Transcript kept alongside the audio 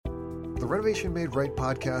Renovation Made Right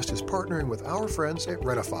podcast is partnering with our friends at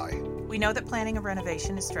Renify. We know that planning a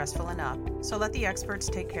renovation is stressful enough, so let the experts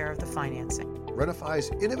take care of the financing. Renify's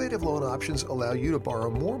innovative loan options allow you to borrow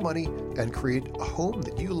more money and create a home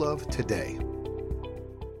that you love today.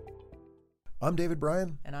 I'm David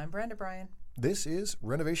Bryan. And I'm Brenda Bryan. This is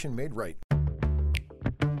Renovation Made Right.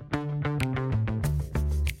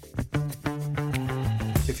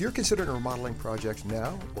 If you're considering a remodeling project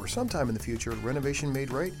now or sometime in the future, Renovation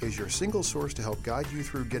Made Right is your single source to help guide you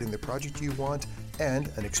through getting the project you want and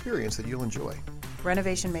an experience that you'll enjoy.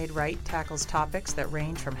 Renovation Made Right tackles topics that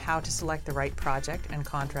range from how to select the right project and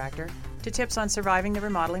contractor, to tips on surviving the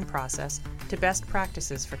remodeling process, to best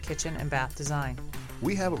practices for kitchen and bath design.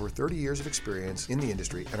 We have over 30 years of experience in the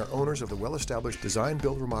industry and are owners of the well-established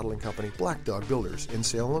design-build remodeling company Black Dog Builders in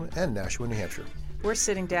Salem and Nashua, New Hampshire. We're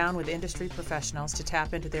sitting down with industry professionals to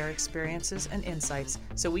tap into their experiences and insights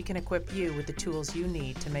so we can equip you with the tools you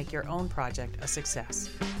need to make your own project a success.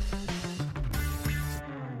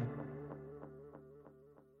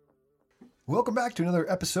 Welcome back to another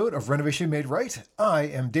episode of Renovation Made Right. I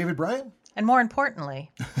am David Bryan. And more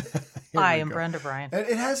importantly, I am Brenda Bryan.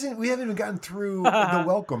 And we haven't even gotten through the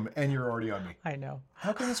welcome and you're already on me. I know.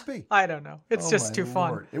 How can this be? I don't know. It's just too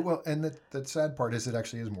fun. And the sad part is it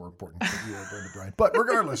actually is more important that you are Brenda Bryan. But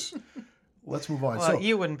regardless, let's move on. Well,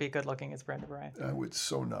 you wouldn't be good looking as Brenda Bryan. I would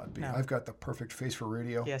so not be. No. I've got the perfect face for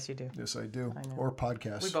radio. Yes, you do. Yes, I do. I know. Or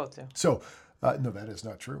podcasts. We both do. So, no, that is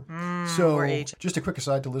not true. So, we're aging. Just a quick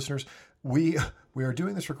aside to listeners, we are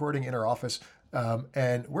doing this recording in our office,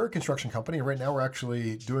 and we're a construction company. Right now, we're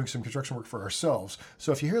actually doing some construction work for ourselves.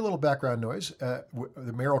 So, if you hear a little background noise, the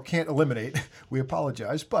Merrill can't eliminate. We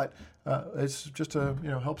apologize, but it's just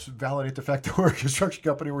helps validate the fact that we're a construction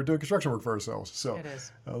company. We're doing construction work for ourselves. So it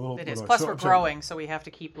is. It is. Plus, we're growing, so we have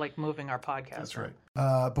to keep moving our podcast. That's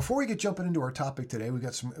right. Before we get jumping into our topic today, we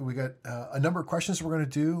got a number of questions we're going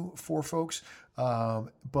to do for folks.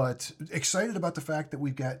 But excited about the fact that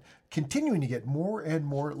we've got continuing to get more and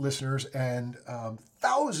more listeners and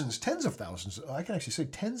thousands, tens of thousands. I can actually say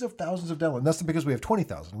tens of thousands of downloads. And that's because we have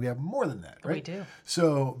 20,000. We have more than that, right? We do.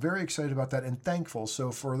 So very excited about that and thankful. So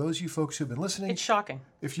for those of you folks who've been listening, it's shocking.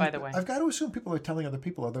 By the way, I've got to assume people are telling other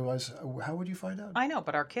people. Otherwise, how would you find out? I know,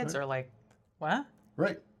 but our kids are like, what?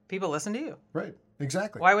 Right. People listen to you. Right.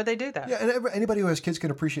 Exactly. Why would they do that? Yeah, and anybody who has kids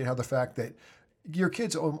can appreciate how the fact that your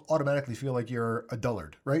kids automatically feel like you're a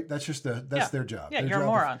dullard, right? That's just their job. Yeah, their you're job a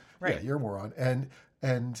moron. Right. Yeah, you're a moron.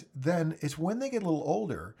 And then it's when they get a little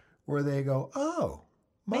older where they go, oh,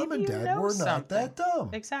 Mom Maybe and Dad were not that dumb.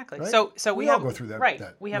 Exactly. Right? So we have all go through that. Right.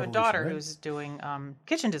 That we have a revolution, daughter right? who's doing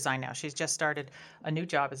kitchen design now. She's just started a new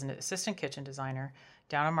job as an assistant kitchen designer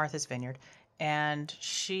down on Martha's Vineyard. And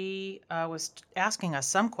she was asking us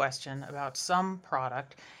some question about some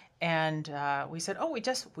product. And we said, "Oh, we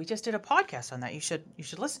just did a podcast on that. You should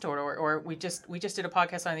listen to it, or we just did a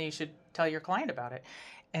podcast on that. You should tell your client about it."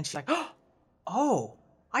 And she's like, "Oh,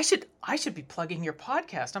 I should be plugging your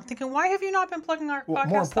podcast." I'm thinking, why have you not been plugging our podcast?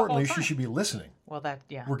 More importantly, the whole time? she should be listening. Well,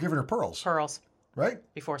 we're giving her pearls, right?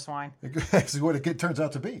 Before swine. This is what it turns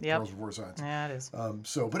out to be. Yep. Pearls before swine. Yeah, it is.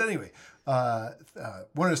 But anyway,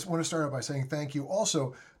 want to start out by saying thank you.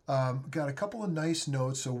 Also. Got a couple of nice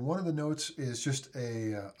notes. So one of the notes is just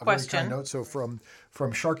a very kind note. So from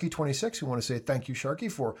Sharky26, we want to say thank you,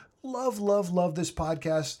 Sharky, for love this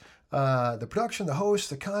podcast. The production, the host,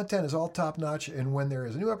 the content is all top notch. And when there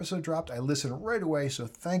is a new episode dropped, I listen right away. So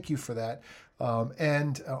thank you for that.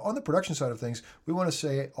 And on the production side of things, we want to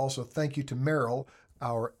say also thank you to Merrill,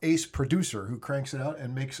 our ace producer, who cranks it out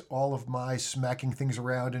and makes all of my smacking things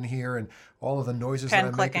around in here and all of the noises pen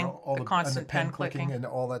that I clicking, make, all the constant pen clicking and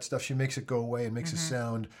all that stuff. She makes it go away and makes it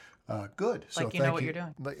sound good. So like you know what you're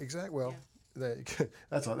doing. Exactly. Well,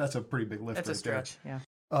 that's a pretty big lift. That's right a stretch. there.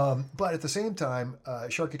 Yeah. But at the same time,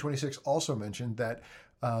 Sharky26 also mentioned that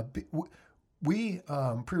we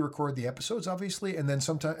pre-record the episodes, obviously, and then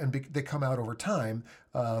they come out over time.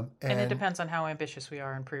 And it depends on how ambitious we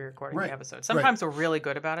are in pre-recording Right, the episodes. Sometimes we're really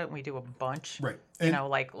good about it, and we do a bunch. Right.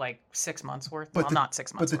 Like 6 months worth. Well, not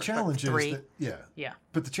 6 months worth. But the worth, challenge but 3. is that, yeah.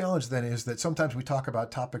 But the challenge then is that sometimes we talk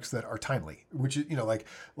about topics that are timely, which is,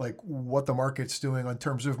 like what the market's doing in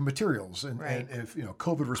terms of materials and if,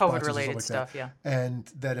 COVID responses. COVID-related stuff, yeah. And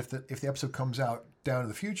that if the episode comes out down in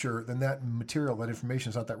the future, then that material, that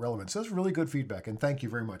information is not that relevant. So that's really good feedback, and thank you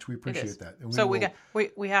very much. We appreciate that. And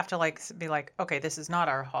we have to be like, okay, this is not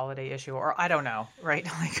our holiday issue, or I don't know, right?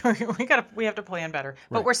 We have to plan better,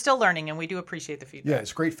 but we're still learning, and we do appreciate the feedback. Yeah,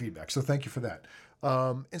 it's great feedback. So thank you for that.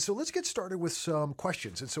 And so let's get started with some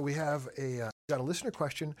questions. And so we have got a listener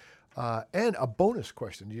question and a bonus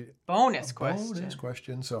question. Bonus question. Bonus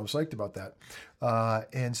question. So I'm psyched about that.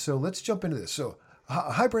 And so let's jump into this. So,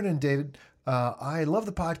 hi, Brendan and David. I love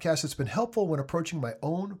the podcast. It's been helpful when approaching my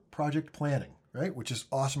own project planning, right? Which is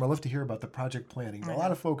awesome. I love to hear about the project planning. A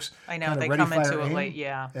lot of folks I know they come into it late,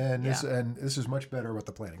 And this is much better about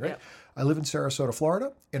the planning, right? Yep. I live in Sarasota,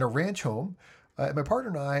 Florida, in a ranch home. My partner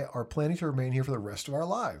and I are planning to remain here for the rest of our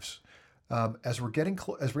lives. As we're getting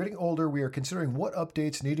older, we are considering what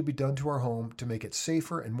updates need to be done to our home to make it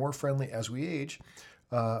safer and more friendly as we age.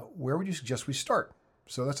 Where would you suggest we start?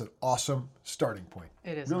 So that's an awesome starting point.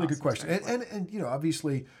 It is really an good question. And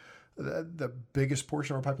obviously, the biggest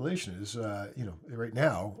portion of our population is right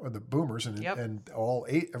now are the boomers and all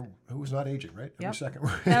who's not aging, right? Every second.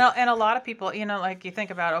 and a lot of people, like you think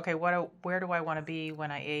about, okay, where do I want to be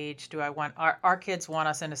when I age? Do I want our kids want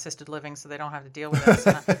us in assisted living so they don't have to deal with us?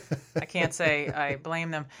 And I can't say I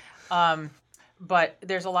blame them. But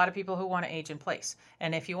there's a lot of people who want to age in place.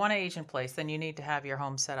 And if you want to age in place, then you need to have your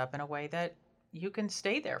home set up in a way that you can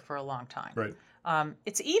stay there for a long time. Right.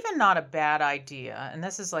 It's even not a bad idea, and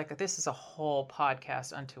this is a whole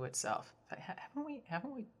podcast unto itself.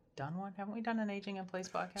 Haven't we done one? Haven't we done an aging in place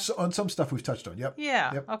podcast? So on some stuff we've touched on. Yep.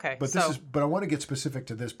 Yeah. Yep. Okay. But I want to get specific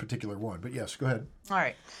to this particular one. But yes, go ahead. All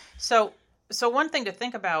right. So one thing to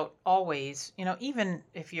think about always, even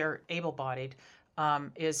if you're able-bodied,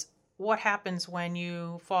 is what happens when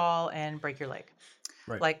you fall and break your leg.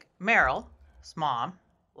 Right. Like Meryl's mom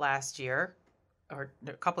last year, or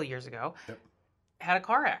a couple of years ago, had a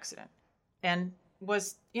car accident and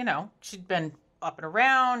was, she'd been up and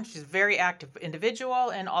around. She's a very active individual,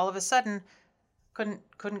 and all of a sudden couldn't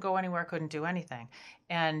go anywhere, couldn't do anything,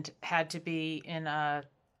 and had to be in a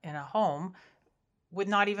home with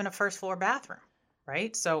not even a first floor bathroom,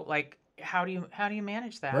 right? So like, how do you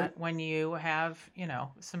manage that when you have,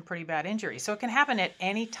 some pretty bad injuries? So it can happen at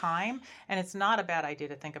any time, and it's not a bad idea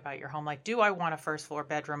to think about your home. Like, do I want a first floor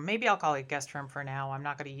bedroom? Maybe I'll call it a guest room for now. I'm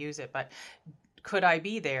not going to use it, but could I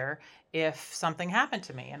be there if something happened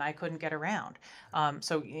to me and I couldn't get around?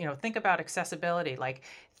 So, think about accessibility. Like,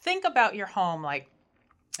 think about your home. Like,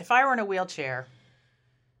 if I were in a wheelchair,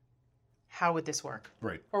 how would this work?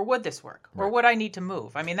 Right. Or would this work? Right. Or would I need to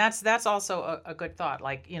move? I mean, that's also a good thought.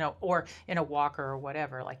 Like, or in a walker or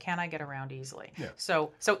whatever. Like, can I get around easily? Yeah.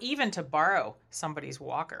 So even to borrow somebody's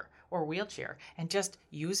walker or wheelchair and just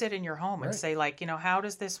use it in your home and say, like, how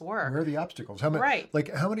does this work? Where are the obstacles? How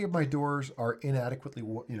many of my doors are inadequately,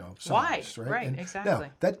 sized? Wide. Right. Exactly.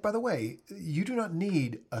 Now, that, by the way, you do not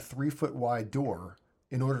need a 3-foot wide door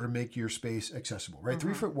in order to make your space accessible, right?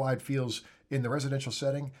 3 foot wide feels in the residential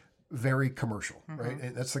setting very commercial, right?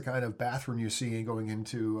 And that's the kind of bathroom you see going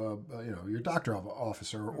into, your doctor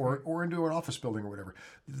office or into an office building or whatever.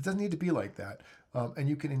 It doesn't need to be like that. And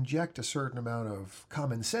you can inject a certain amount of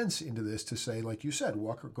common sense into this to say, like you said,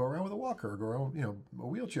 go around with a walker or go around, a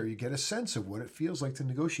wheelchair. You get a sense of what it feels like to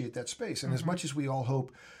negotiate that space. And as much as we all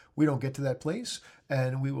hope we don't get to that place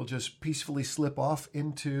and we will just peacefully slip off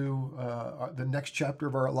into the next chapter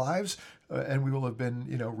of our lives and we will have been,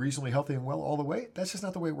 reasonably healthy and well all the way. That's just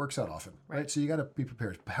not the way it works out often, right? So you got to be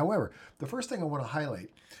prepared. However, the first thing I want to highlight,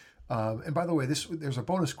 and by the way, there's a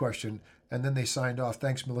bonus question, and then they signed off.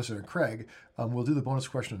 Thanks, Melissa and Craig. We'll do the bonus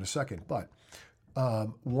question in a second. But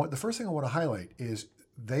the first thing I want to highlight is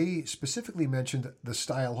they specifically mentioned the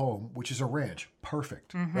style home, which is a ranch.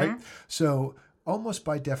 Perfect, right? So almost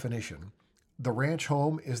by definition, the ranch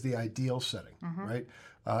home is the ideal setting, right?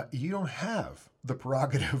 You don't have the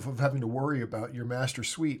prerogative of having to worry about your master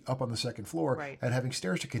suite up on the second floor and having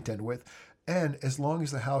stairs to contend with. And as long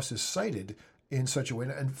as the house is sited in such a way,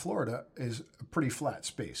 and Florida is a pretty flat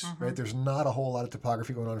space, right? There's not a whole lot of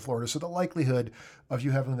topography going on in Florida. So the likelihood of you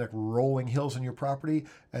having like rolling hills on your property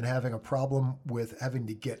and having a problem with having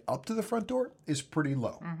to get up to the front door is pretty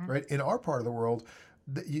low, right? In our part of the world,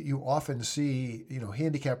 you often see,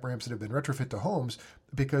 handicap ramps that have been retrofit to homes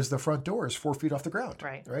because the front door is 4 feet off the ground,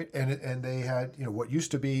 right? And they had, what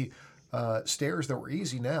used to be stairs that were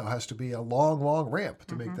easy now has to be a long ramp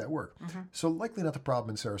to make that work. So likely not the problem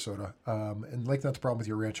in Sarasota, and likely not the problem with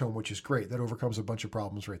your ranch home, which is great. That overcomes a bunch of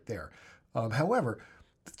problems right there. However,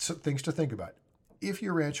 things to think about. If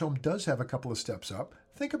your ranch home does have a couple of steps up,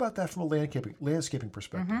 think about that from a landscaping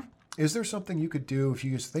perspective. Is there something you could do if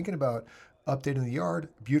you're just thinking about updating the yard,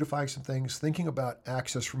 beautifying some things, thinking about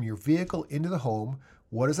access from your vehicle into the home?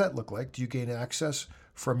 What does that look like? Do you gain access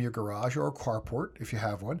from your garage or a carport, if you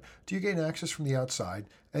have one? Do you gain access from the outside?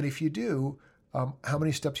 And if you do, how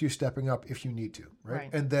many steps are you stepping up if you need to, right?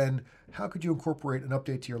 And then how could you incorporate an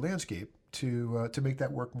update to your landscape to make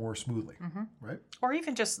that work more smoothly, right? Or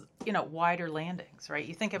even just, wider landings, right?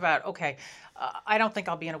 You think about, okay, I don't think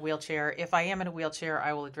I'll be in a wheelchair. If I am in a wheelchair,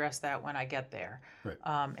 I will address that when I get there, Right.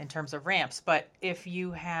 in terms of ramps. But if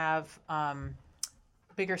you have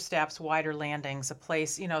bigger steps, wider landings, a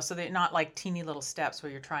place, so they're not like teeny little steps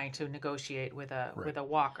where you're trying to negotiate with a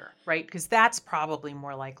walker, right? Because that's probably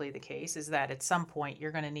more likely the case, is that at some point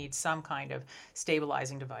you're going to need some kind of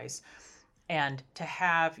stabilizing device. And to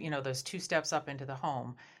have, those 2 steps up into the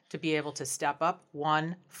home, to be able to step up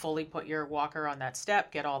one, fully put your walker on that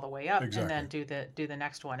step, get all the way up, Exactly. and then do the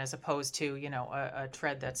next one, as opposed to, a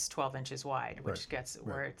tread that's 12 inches wide, which gets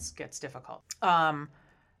where it gets difficult.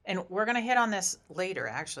 And we're going to hit on this later,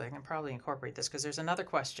 actually. I can probably incorporate this because there's another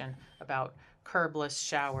question about curbless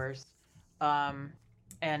showers.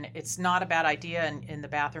 And it's not a bad idea in the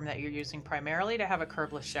bathroom that you're using primarily to have a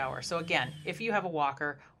curbless shower. So again, if you have a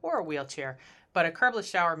walker or a wheelchair, but a curbless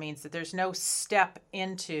shower means that there's no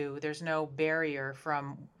there's no barrier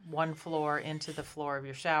from one floor into the floor of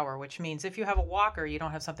your shower, which means if you have a walker, you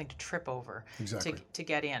don't have something to trip over to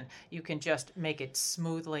get in. You can just make it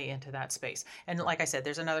smoothly into that space. And like I said,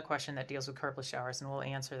 there's another question that deals with curbless showers, and we'll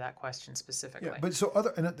answer that question specifically. Yeah, but so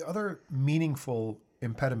other meaningful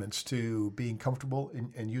impediments to being comfortable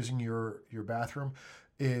in using your bathroom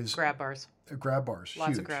is grab bars. Lots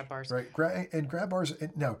huge, of grab bars. Right. And grab bars.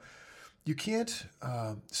 Now, you can't.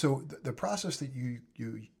 So the process that you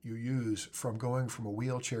use from going from a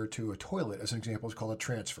wheelchair to a toilet, as an example, is called a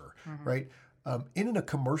transfer, right? In a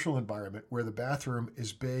commercial environment where the bathroom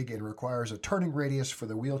is big and requires a turning radius for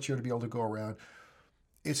the wheelchair to be able to go around,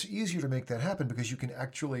 it's easier to make that happen because you can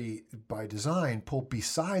actually, by design, pull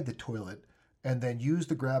beside the toilet and then use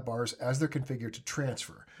the grab bars as they're configured to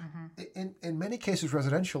transfer. In many cases,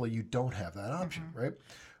 residentially, you don't have that option, right?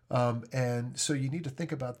 And so you need to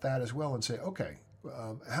think about that as well and say, okay,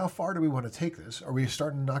 how far do we want to take this? Are we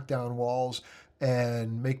starting to knock down walls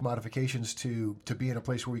and make modifications to be in a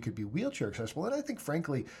place where we could be wheelchair accessible? And I think,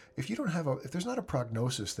 frankly, if there's not a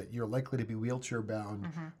prognosis that you're likely to be wheelchair bound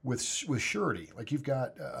with surety, like you've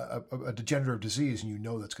got a degenerative disease and you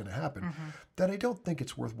know that's going to happen, then I don't think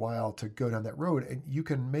it's worthwhile to go down that road. And you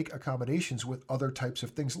can make accommodations with other types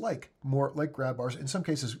of things like grab bars. In some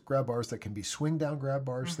cases, grab bars that can be swing down grab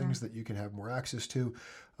bars, things that you can have more access to.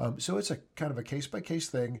 So it's a kind of a case by case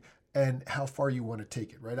thing. And how far you want to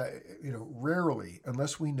take it, right? Rarely,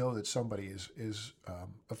 unless we know that somebody is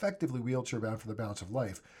effectively wheelchair bound for the balance of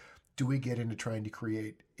life, do we get into trying to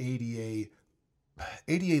create ADA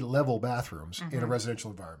level bathrooms in a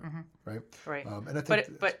residential environment, right? Right. And I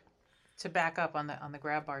think, but to back up on the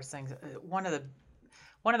grab bars things, one of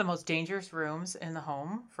the most dangerous rooms in the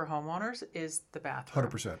home for homeowners is the bathroom.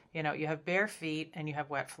 100%. You have bare feet and you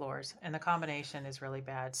have wet floors, and the combination is really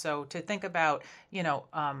bad. So to think about,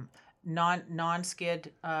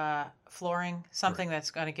 non-skid flooring, something that's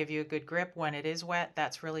going to give you a good grip when it is wet,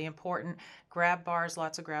 that's really important. Grab bars,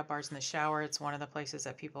 lots of grab bars in the shower. It's one of the places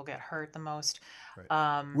that people get hurt the most.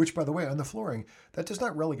 Right. Which, by the way, on the flooring, that does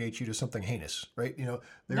not relegate you to something heinous, right? There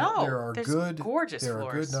are gorgeous floors. There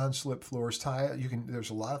are good non-slip floors. There's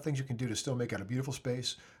a lot of things you can do to still make it a beautiful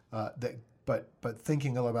space. But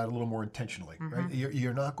thinking about it a little more intentionally, right?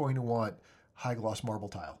 You're not going to want high gloss marble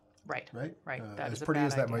tile. Right. As pretty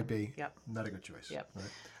as that might be, not a good choice. Yep.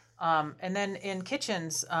 Right? And then in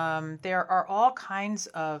kitchens, there are all kinds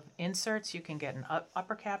of inserts. You can get in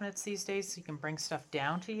upper cabinets these days, so you can bring stuff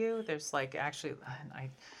down to you. There's I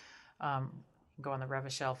go on the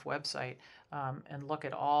Revishelf website and look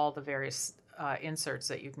at all the various inserts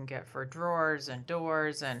that you can get for drawers and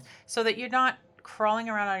doors, and so that you're not crawling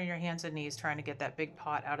around on your hands and knees trying to get that big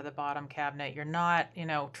pot out of the bottom cabinet. You're not,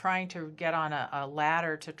 trying to get on a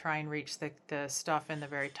ladder to try and reach the stuff in the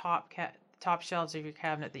very top shelves of your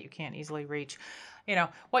cabinet that you can't easily reach.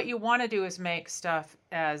 What you want to do is make stuff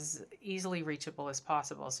as easily reachable as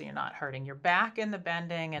possible, so you're not hurting your back in the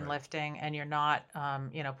bending and lifting, and you're not,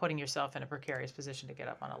 putting yourself in a precarious position to get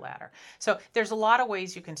up on a ladder. So there's a lot of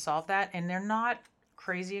ways you can solve that, and they're not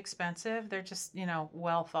crazy expensive. They're just,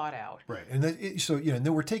 well thought out. Right. And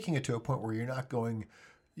then we're taking it to a point where you're not going,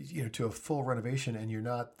 to a full renovation, and you're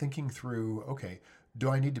not thinking through, okay, do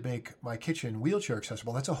I need to make my kitchen wheelchair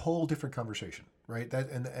accessible? That's a whole different conversation, right? That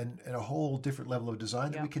and a whole different level of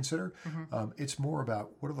design that we consider. It's more about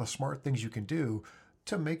what are the smart things you can do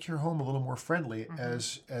to make your home a little more friendly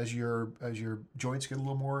as your joints get a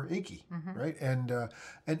little more achy, right? And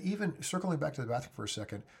even circling back to the bathroom for a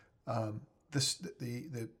second,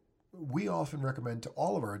 we often recommend to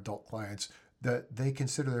all of our adult clients that they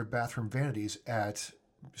consider their bathroom vanities at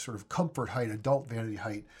sort of comfort height, adult vanity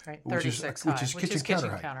height, right. which is kitchen counter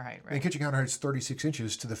height. Right. And kitchen counter height is 36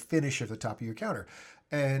 inches to the finish of the top of your counter.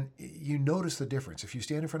 And you notice the difference. If you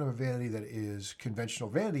stand in front of a vanity that is conventional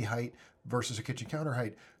vanity height versus a kitchen counter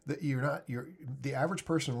height, that the average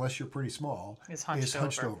person, unless you're pretty small, is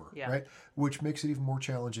hunched over. Yeah. Right? Which makes it even more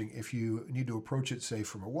challenging if you need to approach it, say,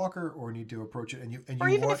 from a walker, or need to approach it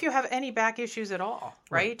if you have any back issues at all,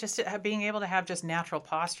 right? Just being able to have just natural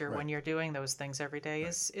posture when you're doing those things every day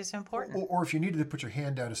is important. Or if you needed to put your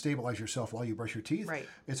hand down to stabilize yourself while you brush your teeth, right.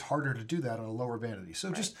 It's harder to do that on a lower vanity.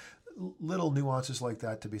 So just little nuances like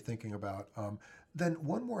that to be thinking about. Then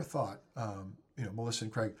one more thought, Melissa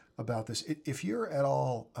and Craig, about this. If you're at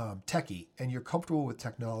all techie and you're comfortable with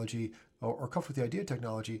technology or comfortable with the idea of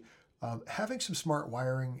technology, having some smart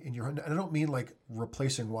wiring in your home, and I don't mean like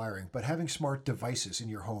replacing wiring, but having smart devices in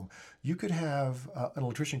your home. You could have an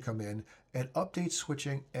electrician come in and update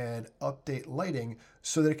switching and update lighting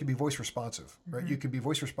so that it can be voice responsive, right? You can be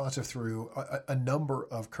voice responsive through a number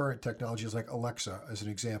of current technologies like Alexa, as an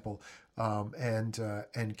example,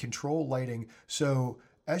 and control lighting. So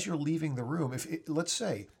as you're leaving the room, let's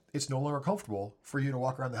say it's no longer comfortable for you to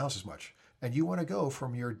walk around the house as much, and you want to go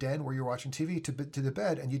from your den where you're watching TV to the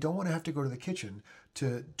bed, and you don't want to have to go to the kitchen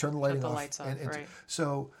to turn the lighting off. Lights off, right.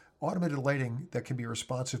 So automated lighting that can be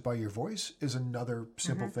responsive by your voice is another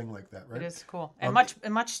simple thing like that, right? It is cool. And much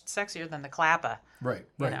sexier than the clapper. Right,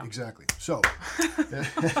 exactly. So,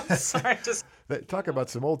 sorry, talk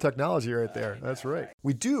about some old technology right there. That's right.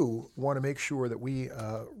 We do want to make sure that we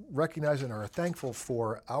recognize and are thankful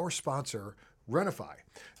for our sponsor, Renify.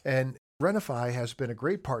 And Renify has been a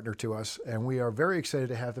great partner to us, and we are very excited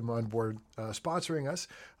to have them on board sponsoring us.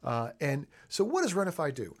 And so what does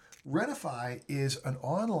Renify do? Renify is an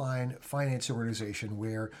online finance organization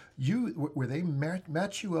where they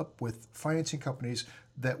match you up with financing companies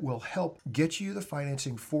that will help get you the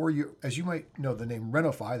financing for you. As you might know, the name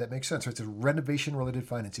Renify, that makes sense. It's a renovation-related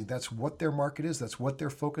financing. That's what their market is. That's what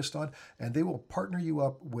they're focused on. And they will partner you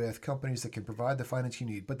up with companies that can provide the finance you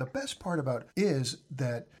need. But the best part about it is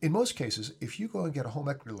that in most cases, if you go and get a home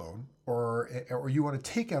equity loan or you want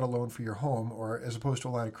to take out a loan for your home, or as opposed to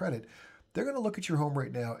a line of credit, they're going to look at your home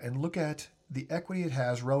right now and look at the equity it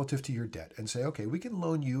has relative to your debt and say, okay, we can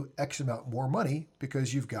loan you X amount more money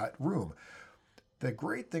because you've got room. The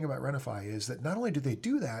great thing about Renify is that not only do they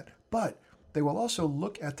do that, but they will also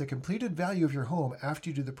look at the completed value of your home after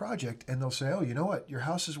you do the project, and they'll say, oh, you know what? Your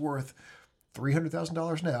house is worth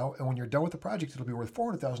 $300,000 now, and when you're done with the project, it'll be worth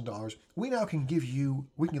 $400,000. We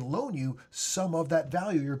can loan you some of that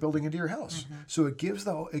value you're building into your house. So it gives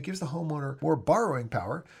the homeowner more borrowing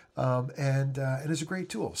power, and it's a great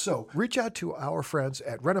tool. So reach out to our friends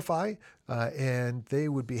at Renify, and they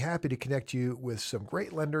would be happy to connect you with some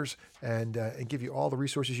great lenders and give you all the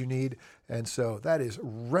resources you need. And so that is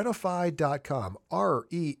Renify.com,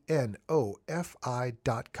 RENOFI.com.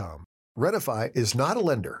 Renify is not a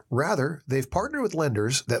lender. Rather, they've partnered with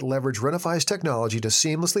lenders that leverage Renify's technology to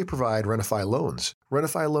seamlessly provide Renify loans.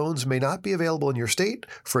 Renify loans may not be available in your state.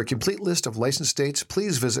 For a complete list of licensed states,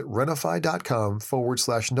 please visit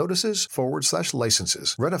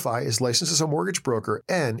renify.com/notices/licenses. Renify is licensed as a mortgage broker,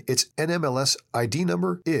 and its NMLS ID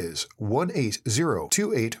number is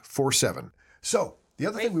 1802847. So, the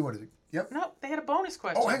other thing we wanted to... Yep. No, they had a bonus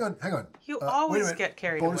question. Oh, hang on. You always get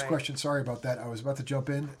carried away. Bonus question. Sorry about that. I was about to jump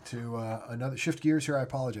in to another shift gears here. I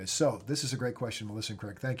apologize. So this is a great question, Melissa and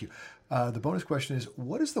Craig. Thank you. The bonus question is,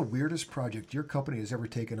 what is the weirdest project your company has ever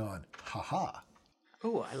taken on? Ha.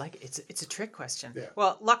 Ooh, I like it. It's a trick question. Yeah.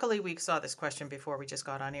 Well, luckily we saw this question before we just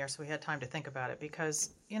got on air, so we had time to think about it because,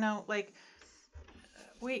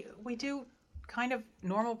 we do kind of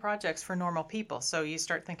normal projects for normal people. So you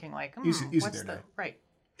start thinking like, easy what's there the... now. Right.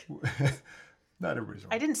 Not everybody's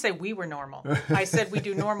normal. I didn't say we were normal. I said we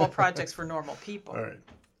do normal projects for normal people. All right.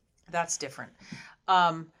 That's different.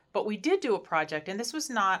 But we did do a project, and this was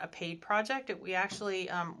not a paid project. We actually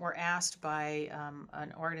were asked by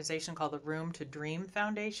an organization called the Room to Dream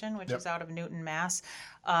Foundation, which is out of Newton, Mass,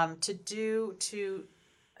 and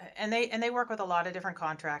they work with a lot of different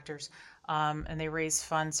contractors, and they raise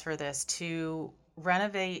funds for this to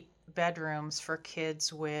renovate bedrooms for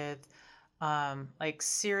kids with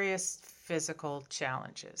serious physical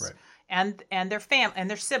challenges, right. and their and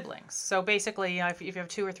their siblings. So basically, if you have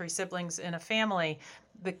 2 or 3 siblings in a family,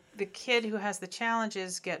 the kid who has the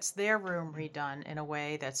challenges gets their room redone in a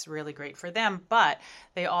way that's really great for them. But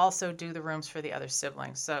they also do the rooms for the other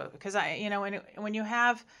siblings. So because when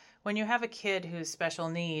when you have a kid who's special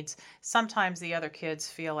needs, sometimes the other kids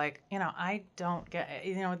feel like, I don't get,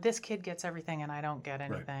 this kid gets everything and I don't get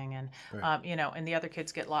anything. Right. And, and the other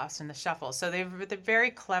kids get lost in the shuffle. So they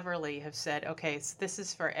very cleverly have said, okay, so this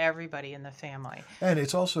is for everybody in the family. And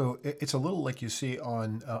it's also, it's a little like you see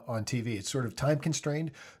on TV. It's sort of time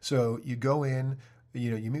constrained. So you go in,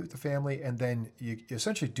 you meet with the family, and then you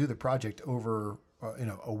essentially do the project over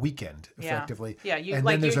a weekend effectively. Yeah, you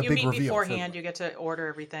meet beforehand, you get to order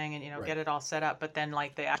everything and get it all set up, but then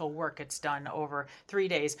like the actual work gets done over 3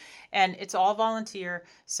 days. And it's all volunteer.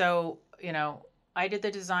 So, I did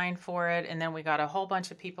the design for it, and then we got a whole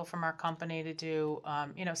bunch of people from our company to do,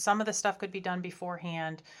 some of the stuff could be done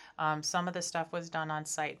beforehand. Some of the stuff was done on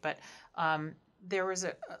site, but there was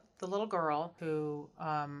the little girl who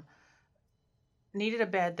needed a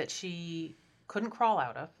bed that she couldn't crawl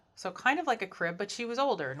out of. So kind of like a crib, but she was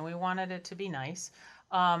older, and we wanted it to be nice.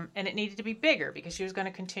 And it needed to be bigger because she was going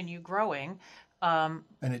to continue growing. We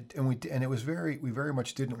very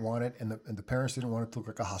much didn't want it, and the parents didn't want it to look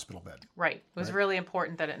like a hospital bed. Right. It was really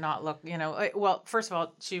important that it not look, well, first of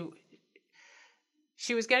all,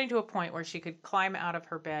 she was getting to a point where she could climb out of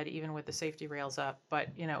her bed even with the safety rails up, but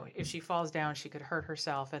if she falls down, she could hurt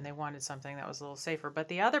herself, and they wanted something that was a little safer. But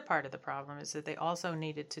the other part of the problem is that they also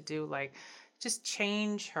needed to do just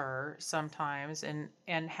change her sometimes and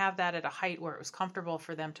have that at a height where it was comfortable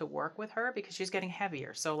for them to work with her, because she's getting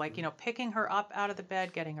heavier. So picking her up out of the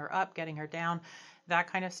bed, getting her up, getting her down, that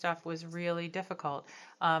kind of stuff was really difficult.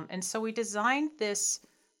 And so we designed this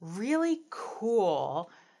really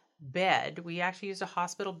cool bed. We actually used a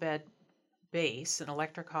hospital bed base, an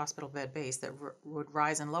electric hospital bed base that would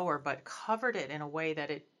rise and lower, but covered it in a way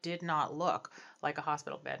that it did not look like a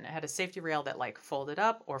hospital bed. And it had a safety rail that folded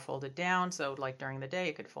up or folded down. So during the day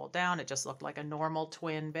it could fold down. It just looked like a normal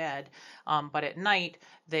twin bed. But at night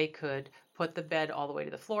they could put the bed all the way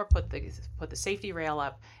to the floor, put the safety rail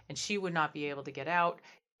up, and she would not be able to get out.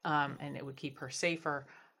 And it would keep her safer.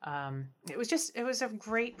 It was a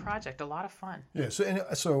great project, a lot of fun. Yeah.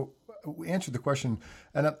 So we answered the question,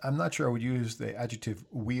 and I'm not sure I would use the adjective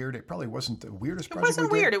weird. It probably wasn't the weirdest project. It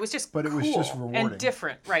wasn't weird. It was just cool. It was just rewarding and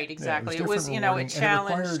different. Right. Exactly. Yeah, it was it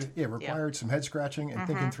challenged. It required some head scratching and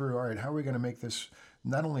thinking through. All right, how are we going to make this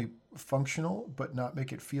not only functional but not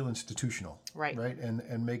make it feel institutional? Right. Right.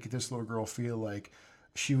 And make this little girl feel like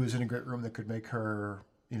she was in a great room that could make her.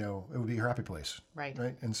 It would be her happy place. Right.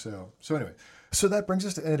 Right. And so anyway, so that brings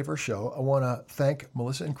us to the end of our show. I want to thank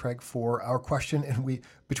Melissa and Craig for our question. And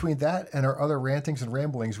between that and our other rantings and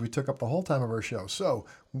ramblings, we took up the whole time of our show. So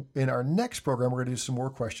in our next program, we're going to do some more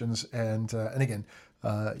questions. And again,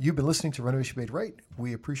 you've been listening to Renovation Made Right.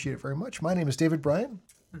 We appreciate it very much. My name is David Bryan.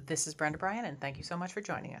 This is Brenda Bryan, and thank you so much for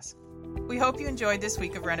joining us. We hope you enjoyed this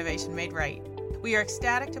week of Renovation Made Right. We are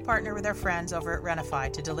ecstatic to partner with our friends over at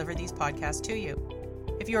Renify to deliver these podcasts to you.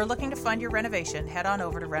 If you are looking to fund your renovation, head on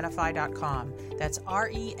over to Renify.com. That's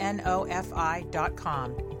RENOFI.com.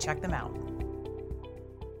 And check them out.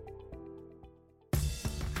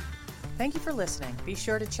 Thank you for listening. Be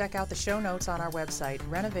sure to check out the show notes on our website,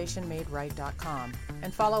 renovationmaderight.com,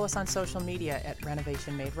 and follow us on social media at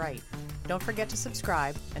Renovation Made Right. Don't forget to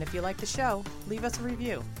subscribe, and if you like the show, leave us a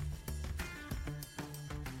review.